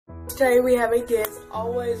Today we have a guest.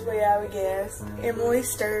 Always we have a guest. Emily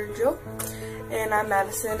Sturgill. And I'm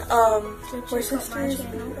Madison. Her sister is.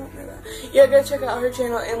 Yeah, go check out her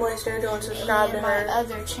channel, Emily Sturgill, and subscribe to her. My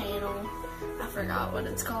other channel, I forgot what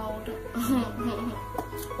it's called.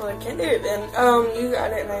 Well, I can't do it then. You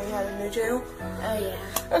got it, and you had a new channel. Oh yeah.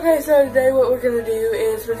 Okay, so today what we're gonna do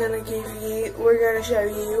is we're gonna show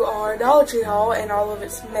you our Dollar Tree haul and all of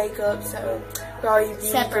its makeup. So for all you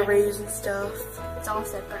beauty gurus and stuff. It's all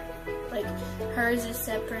separate. Like hers is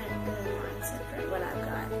separate and then mine's separate. What I've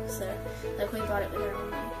got. So like we bought it with our own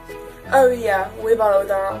money. Oh yeah, we bought it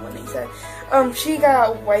with our own money. So she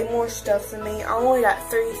got way more stuff than me. I only got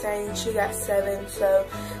 3 things. She got 7. So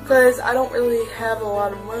because I don't really have a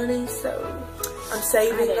lot of money, so I'm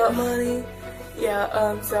saving up money.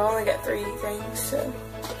 Yeah, so I only got 3 things, so,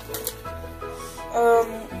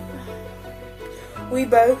 we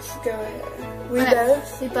both, go ahead,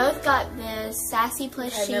 we both got the Sassy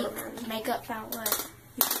Plus Sheet makeup foundation. What?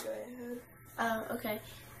 You can go ahead. Oh, okay,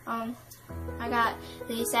 I got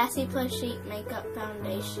the Sassy Plus Sheet makeup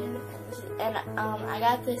foundation, and, I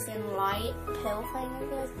got this in light pale thing, I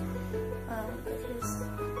guess, because,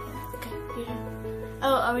 okay, you're done.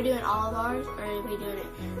 Oh, are we doing all of ours, or are we doing it?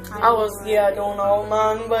 I was, doing all of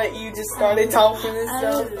mine, but you just started talking and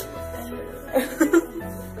stuff.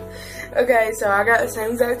 Okay, so I got the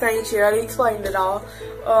same exact thing. She already explained it all.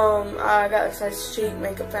 I got the Sassy Sheet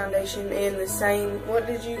makeup foundation in the same, what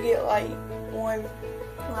did you get, light one?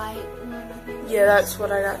 Light one. Yeah, that's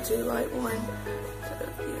what I got too, light one. So,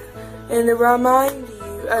 yeah. And to remind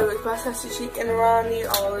you, it's by Sassy Chic, and to remind you,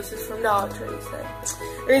 all this is from Dollar Tree, so.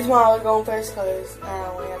 The reason why I was going first, because I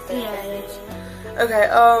only have 3 things. Okay,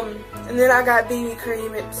 and then I got BB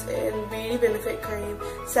cream. It's in Beauty Benefit Cream,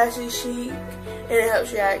 Sassy Chic, and it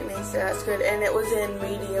helps your acne, so that's good. And it was in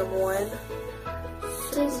medium 1.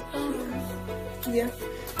 So, yeah.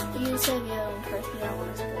 You said you own first, but I don't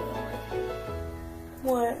want to spoil it.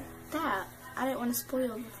 What? That. I didn't want to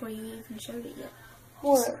spoil before you even showed it yet.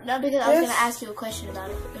 What? No, because I was going to ask you a question about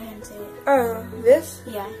it. Go ahead and say it. This?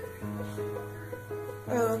 Yeah.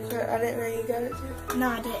 Oh, okay. I didn't know you got it too. No,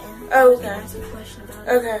 I didn't. Oh, okay. I was going to ask you a question about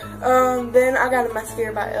it. Okay. Then I got a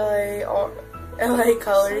mascara by LA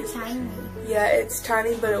Colors. So tiny. Yeah, it's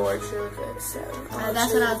tiny, but it works really good. So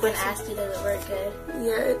that's what I was going to ask you. Does it work good?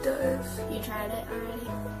 Yeah, it does. You tried it already?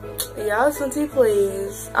 Yeah, listen,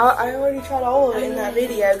 please. I already tried all of it in that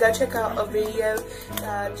video. Go check out a video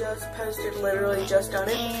that I just posted. Literally just done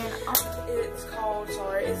it. And it's called.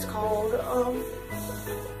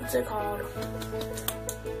 What's it called?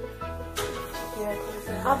 Yeah,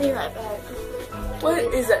 I'll be right back. What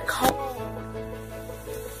is it called?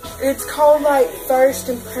 It's called like First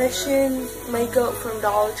Impression makeup from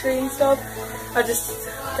Dollar Tree and stuff. I just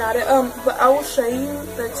got it. But I will show you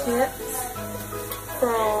the tints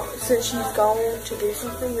from since she's gone to do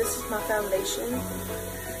something. This is my foundation.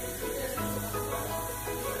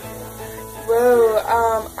 Whoa,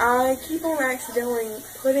 I keep on accidentally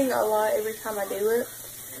putting a lot every time I do it.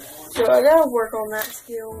 So I gotta work on that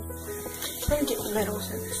skill. I'm trying to get the middle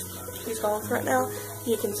since she's gone for right now.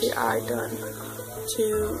 You can see I done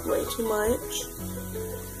way too much.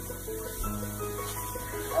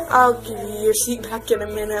 I'll give you your seat back in a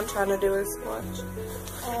minute. I'm trying to do as much.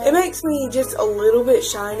 It makes me just a little bit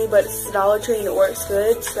shiny, but it's the Dollar Tree and it works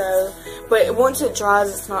good. So, but once it dries,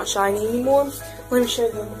 it's not shiny anymore. Let me show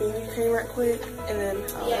you the BB cream right quick, and then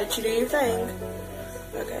I'll let you do your thing.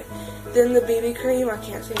 Okay. Then the BB cream, I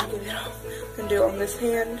can't seem to get it off. I'm gonna do it on this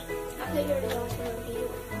hand. I figured it was going to be.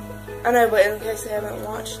 I know, but in case they haven't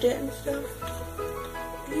watched it and stuff.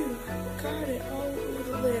 You got it all over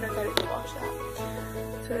the lid. I gotta go wash that.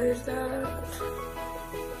 So there's that.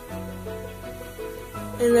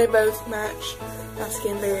 And they both match my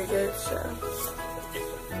skin very good, so.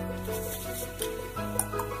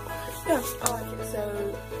 Yeah, I like it. So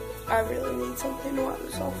I really need something to wipe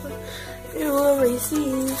this off with. Ew,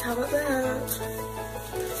 Reese's. How about that?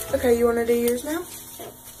 Okay, you want to do yours now?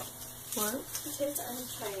 What? Because I'm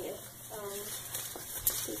trying to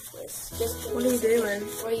what are you doing?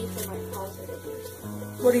 Or you can like pause it or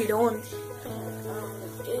something. What are you doing?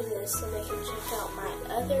 Do this so they can check out my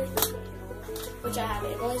other channel, which I have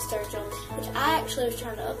Emily Sturgill, which I actually was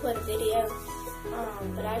trying to upload a video,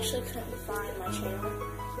 but I actually couldn't find my channel.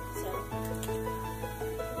 So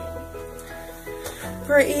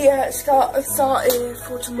For eat at excited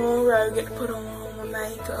for tomorrow, get to put on all my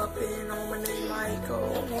makeup and all my new makeup.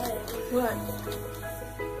 okay. What?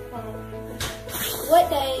 What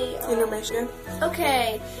day? Intermission.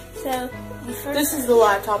 Okay, so the first. This is the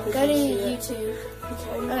live topic. Go to YouTube.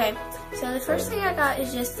 Okay. Okay, so the first thing I got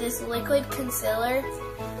is just this liquid concealer,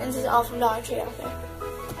 and this is all from Dollar Tree out there.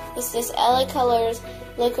 It's this LA Colors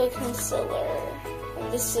Liquid Concealer.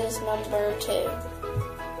 And this is number 2.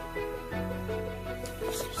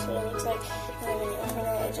 So it looks like, and then when you open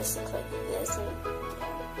it, it just looks like this. And,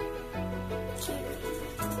 cute.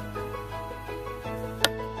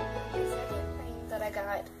 The second thing that I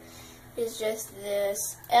got is just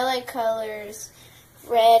this LA Colors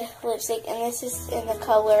red lipstick, and this is in the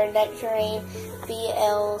color Nectarine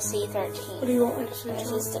BLC13. What do you want me to show?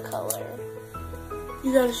 This is the color.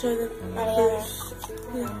 You gotta show them.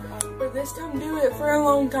 Yeah. But this time do it for a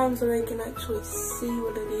long time so they can actually see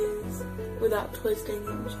what it is without twisting it.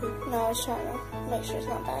 No, I was trying to make sure it's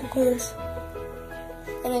not bad. Yes.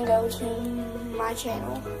 And then go to my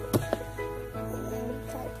channel. And then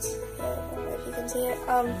that's it. I don't know if you can see it.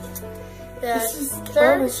 This is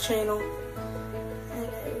third Carla's channel. I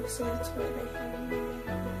know, so that's what I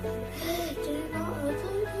did it not upload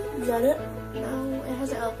yet? Is that it? No, it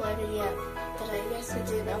hasn't uploaded yet. But I guess it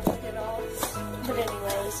didn't upload it all. But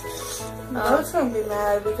anyways. Noah's gonna be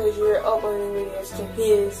mad because you're uploading videos to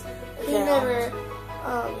his account. He never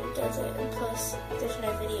does it, and plus there's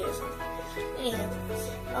no videos. Anyhow,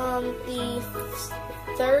 the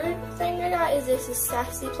third thing I got is this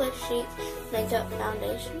Sassy Plus Chic Makeup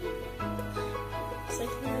Foundation. It's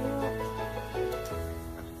like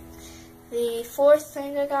the fourth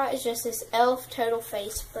thing I got is just this e.l.f. Total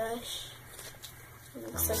Face Brush. It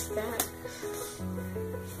looks like that.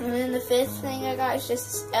 And then the fifth thing I got is just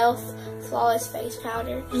this e.l.f. Flawless Face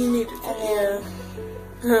Powder. You need to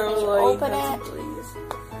When you open it,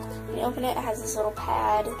 when you open it, it has this little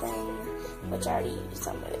pad thing, which I already used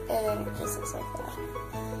some of it, and then it just looks like that.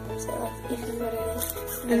 So, like, if you go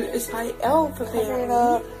to And it's by e.l.f. cover it apparently.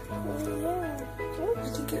 up. I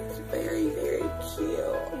think it's very, very cute.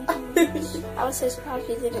 I was so surprised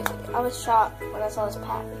you didn't. I was shocked when I saw this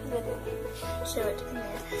pack. You didn't show it in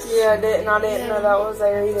there. Yeah, I didn't know that was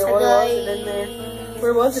there either. Where was it in there?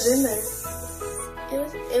 Where was it in there?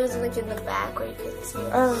 It was like in the back where you couldn't see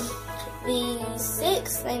it. The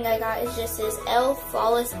sixth thing I got is just this e.l.f.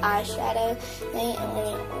 Flawless Eyeshadow thing, and when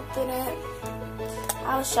you open it,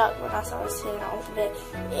 I was shocked when I saw this thing and I opened it.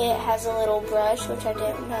 It has a little brush, which I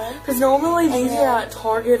didn't know. Because normally these are at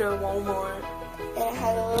Target or Walmart. And it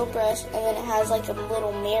has a little brush, and then it has like a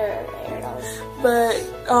little mirror there. And I was, But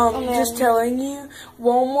just telling you,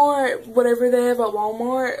 Walmart, whatever they have at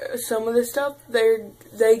Walmart, some of the stuff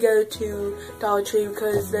they go to Dollar Tree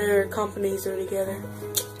because their companies are together.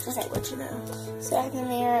 Just to let you know. So I have the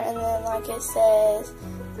mirror, and then like it says,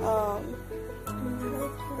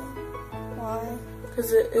 why?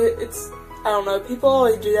 Because it's, I don't know, people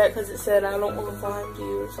always do that because it said, I don't want to find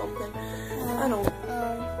you or something. I don't know.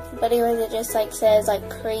 But anyways, it just like says like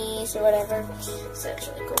crease or whatever. So it's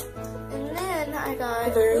really cool. And then I got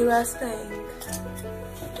The very last thing.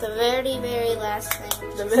 the very, very last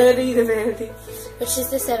thing. The very. Which is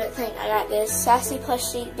the seventh thing. I got this Sassy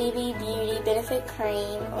Plus Chic BB Beauty Benefit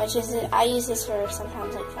Cream, which is, I use this for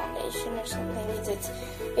sometimes like foundation or something.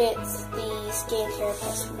 It's the skincare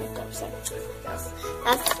plus makeup. So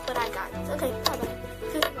that's what I got. Okay, bye-bye.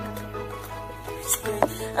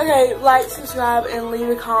 Okay, like, subscribe, and leave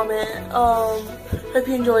a comment. Hope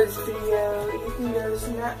you enjoyed this video. You can go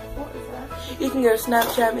to You can go to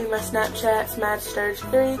Snapchat me. My Snapchat's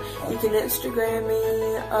MadSturge3. You can Instagram me,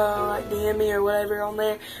 like DM me or whatever on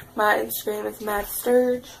there. My Instagram is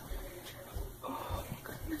MadSturge. Oh my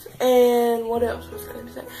goodness. And what else was I going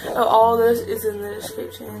to say? Oh, all this is in the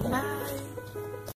description. Bye.